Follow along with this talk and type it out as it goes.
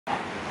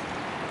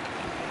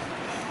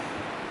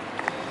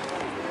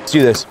Let's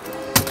do this.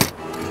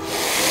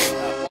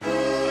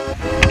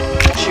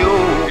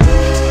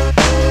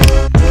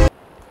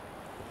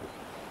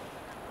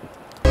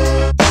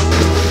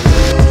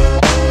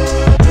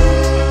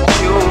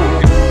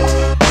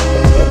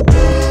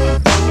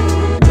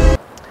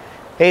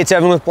 Hey, it's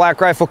Evan with Black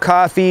Rifle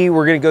Coffee.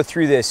 We're gonna go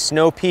through this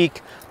Snow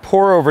Peak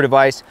pour over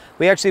device.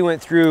 We actually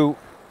went through,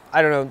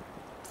 I don't know,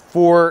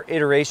 4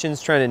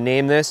 iterations trying to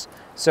name this.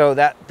 So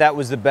that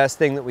was the best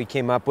thing that we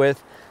came up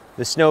with,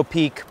 the Snow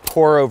Peak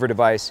pour over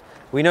device.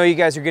 We know you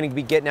guys are gonna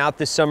be getting out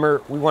this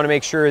summer. We wanna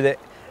make sure that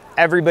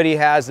everybody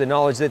has the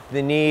knowledge that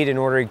they need in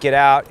order to get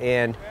out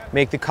and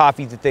make the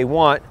coffee that they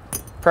want,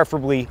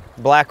 preferably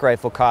Black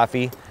Rifle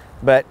coffee,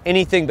 but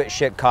anything but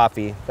shit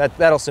coffee,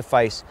 that'll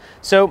suffice.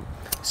 So,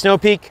 Snow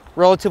Peak,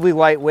 relatively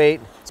lightweight,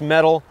 it's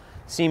metal,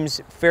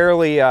 seems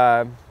fairly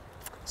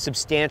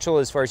substantial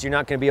as far as you're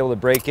not gonna be able to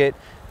break it.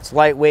 It's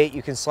lightweight,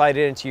 you can slide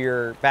it into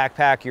your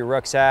backpack, your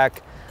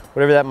rucksack,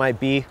 whatever that might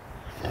be.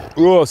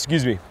 Oh,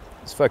 excuse me,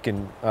 it's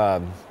fucking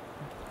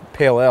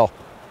pale ale.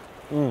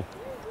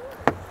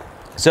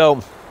 So,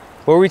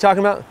 what were we talking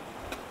about?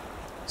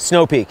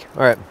 Snow Peak,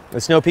 all right, the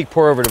Snow Peak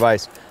pour over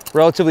device.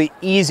 Relatively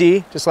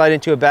easy to slide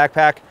into a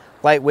backpack,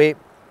 lightweight,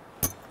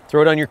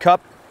 throw it on your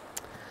cup.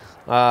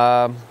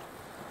 Not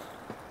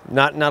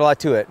a lot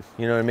to it,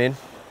 you know what I mean?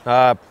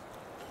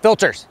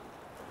 Filters.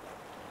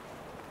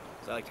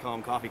 So I like to call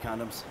them coffee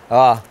condoms.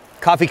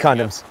 Coffee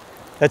condoms. Yep.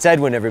 That's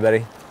Edwin,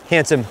 everybody.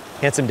 Handsome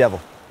devil.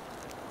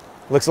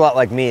 Looks a lot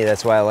like me,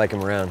 that's why I like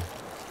him around.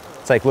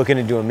 It's like looking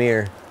into a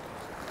mirror.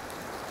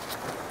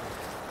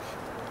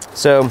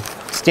 So,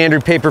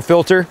 standard paper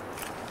filter.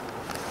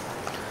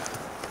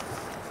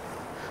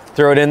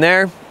 Throw it in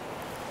there.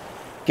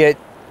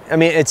 I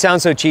mean, it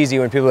sounds so cheesy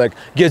when people are like,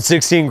 get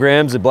 16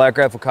 grams of Black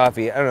Rifle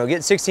coffee. I don't know,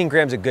 get 16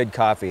 grams of good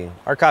coffee.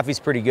 Our coffee's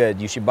pretty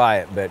good, you should buy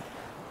it, but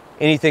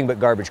anything but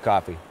garbage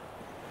coffee.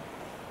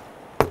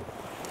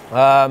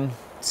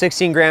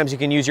 16 grams, you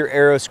can use your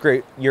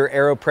Aeropress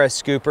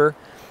scooper.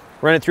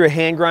 Run it through a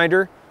hand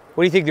grinder.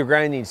 What do you think the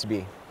grind needs to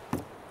be?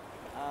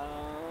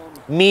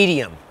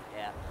 Medium.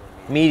 Yeah.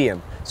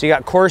 Medium. So you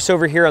got coarse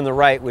over here on the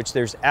right, which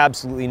there's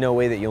absolutely no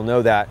way that you'll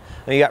know that.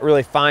 And you got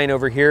really fine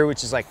over here,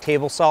 which is like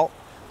table salt.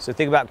 So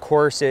think about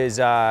coarse is,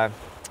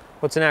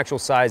 what's an actual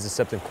size of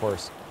something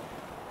coarse?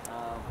 Go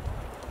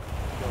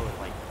with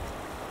like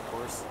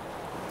coarse.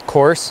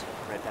 Coarse?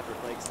 Red pepper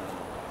flakes.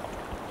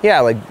 Yeah,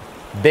 like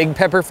big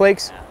pepper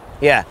flakes?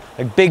 Yeah,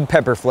 like big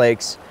pepper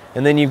flakes.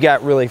 And then you've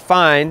got really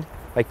fine,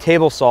 like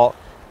table salt.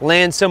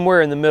 Land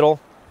somewhere in the middle,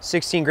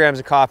 16 grams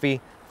of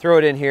coffee, throw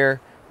it in here,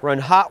 run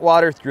hot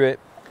water through it.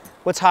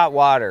 What's hot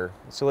water?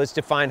 So let's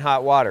define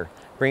hot water.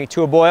 Bring it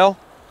to a boil,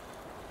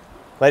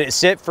 let it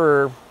sit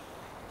for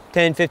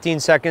 10,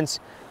 15 seconds,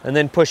 and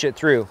then push it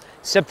through.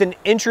 Something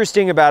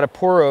interesting about a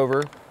pour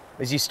over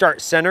is you start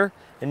center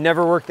and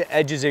never work the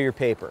edges of your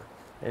paper.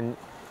 And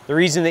the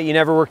reason that you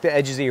never work the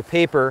edges of your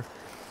paper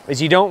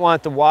is you don't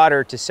want the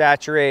water to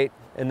saturate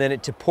and then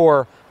it to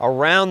pour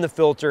around the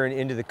filter and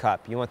into the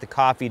cup. You want the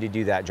coffee to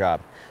do that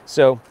job.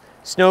 So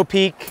Snow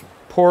Peak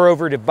pour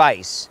over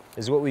device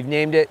is what we've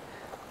named it.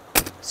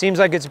 Seems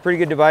like it's a pretty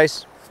good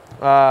device.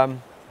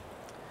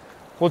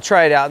 We'll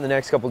try it out in the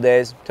next couple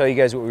days, tell you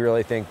guys what we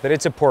really think, but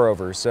it's a pour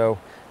over. So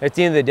at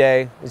the end of the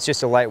day, it's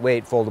just a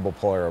lightweight foldable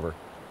pour over.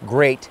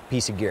 Great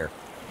piece of gear.